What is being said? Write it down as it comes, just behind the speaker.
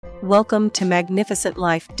Welcome to Magnificent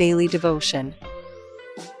Life Daily Devotion.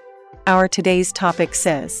 Our today's topic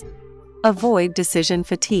says, Avoid Decision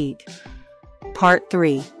Fatigue. Part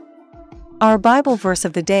 3. Our Bible verse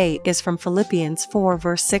of the day is from Philippians 4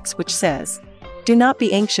 verse 6, which says, Do not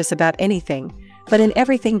be anxious about anything, but in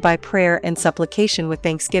everything by prayer and supplication with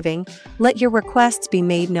thanksgiving, let your requests be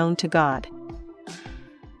made known to God.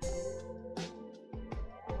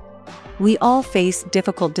 We all face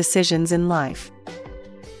difficult decisions in life.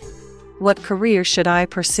 What career should I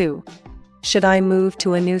pursue? Should I move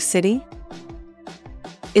to a new city?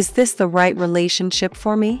 Is this the right relationship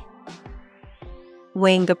for me?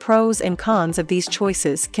 Weighing the pros and cons of these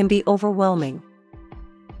choices can be overwhelming.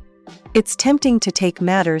 It's tempting to take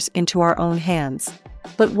matters into our own hands,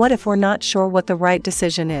 but what if we're not sure what the right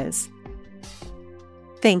decision is?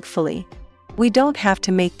 Thankfully, we don't have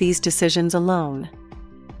to make these decisions alone.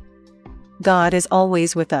 God is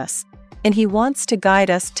always with us, and He wants to guide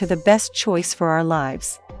us to the best choice for our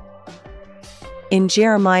lives. In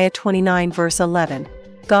Jeremiah 29 verse 11,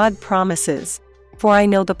 God promises, For I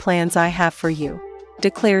know the plans I have for you,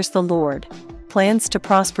 declares the Lord, plans to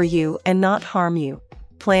prosper you and not harm you,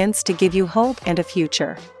 plans to give you hope and a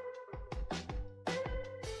future.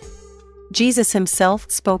 Jesus Himself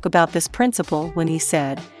spoke about this principle when He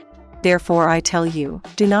said, Therefore I tell you,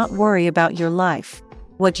 do not worry about your life,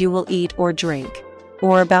 what you will eat or drink,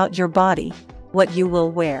 or about your body, what you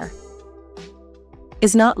will wear.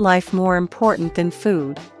 Is not life more important than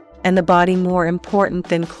food, and the body more important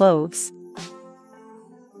than clothes?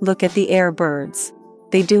 Look at the air birds.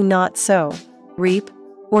 They do not sow, reap,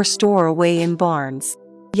 or store away in barns,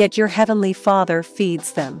 yet your heavenly Father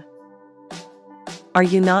feeds them. Are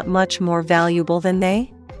you not much more valuable than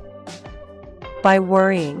they? By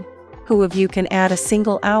worrying, who of you can add a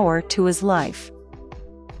single hour to his life?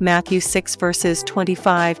 Matthew 6 verses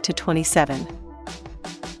 25 to 27.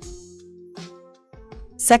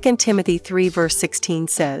 2 Timothy 3 verse 16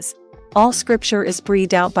 says, All Scripture is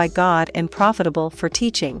breathed out by God and profitable for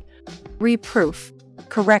teaching, reproof,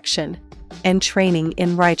 correction, and training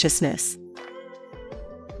in righteousness.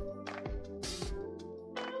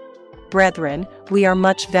 Brethren, we are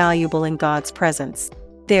much valuable in God's presence.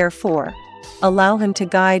 Therefore, allow Him to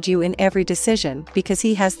guide you in every decision because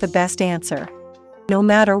He has the best answer. No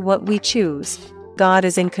matter what we choose, God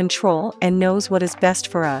is in control and knows what is best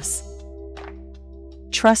for us.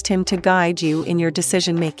 Trust Him to guide you in your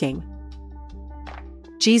decision-making.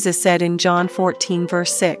 Jesus said in John 14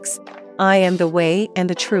 verse 6, I am the way and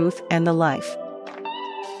the truth and the life.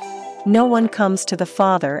 No one comes to the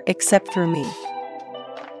Father except through me.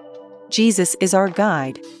 Jesus is our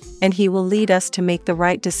guide, and He will lead us to make the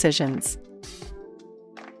right decisions.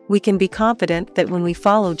 We can be confident that when we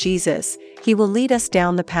follow Jesus, He will lead us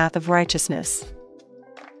down the path of righteousness.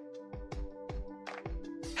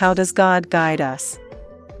 How does God guide us?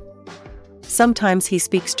 Sometimes He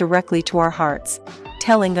speaks directly to our hearts,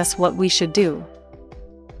 telling us what we should do.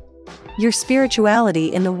 Your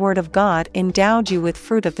spirituality in the Word of God endowed you with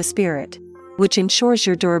fruit of the Spirit, which ensures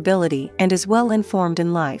your durability and is well informed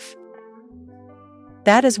in life.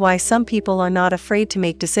 That is why some people are not afraid to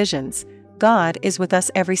make decisions. God is with us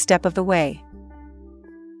every step of the way.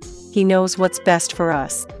 He knows what's best for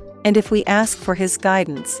us, and if we ask for His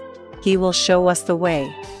guidance, He will show us the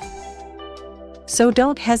way. So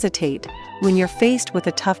don't hesitate when you're faced with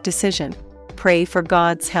a tough decision. Pray for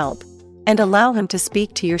God's help, and allow Him to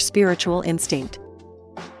speak to your spiritual instinct.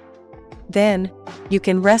 Then, you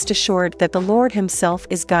can rest assured that the Lord Himself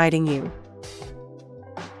is guiding you.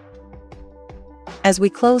 As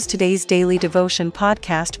we close today's daily devotion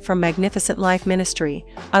podcast from Magnificent Life Ministry,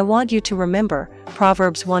 I want you to remember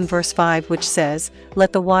Proverbs 1 verse 5, which says,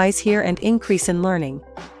 Let the wise hear and increase in learning,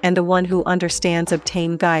 and the one who understands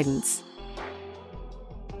obtain guidance.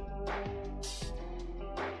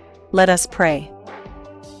 Let us pray.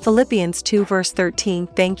 Philippians 2 verse 13,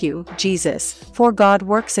 Thank you, Jesus, for God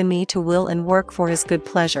works in me to will and work for His good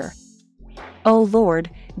pleasure. O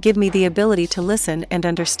Lord, give me the ability to listen and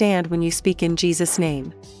understand when you speak in Jesus'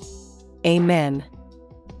 name. Amen.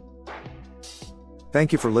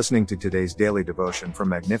 Thank you for listening to today's daily devotion from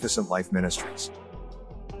Magnificent Life Ministries.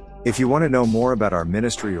 If you want to know more about our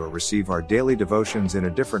ministry or receive our daily devotions in a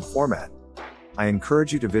different format, I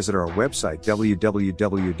encourage you to visit our website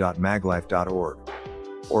www.maglife.org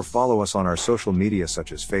or follow us on our social media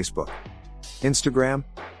such as Facebook, Instagram,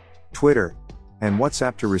 Twitter, and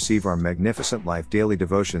WhatsApp to receive our Magnificent Life daily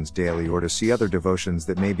devotions daily or to see other devotions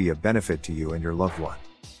that may be of benefit to you and your loved one.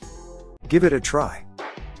 Give it a try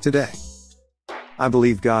today. I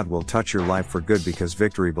believe God will touch your life for good because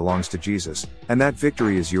victory belongs to Jesus, and that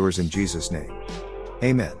victory is yours in Jesus' name.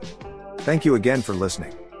 Amen. Thank you again for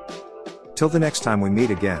listening. Till the next time we meet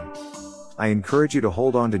again, I encourage you to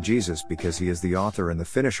hold on to Jesus because he is the author and the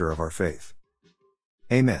finisher of our faith.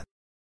 Amen.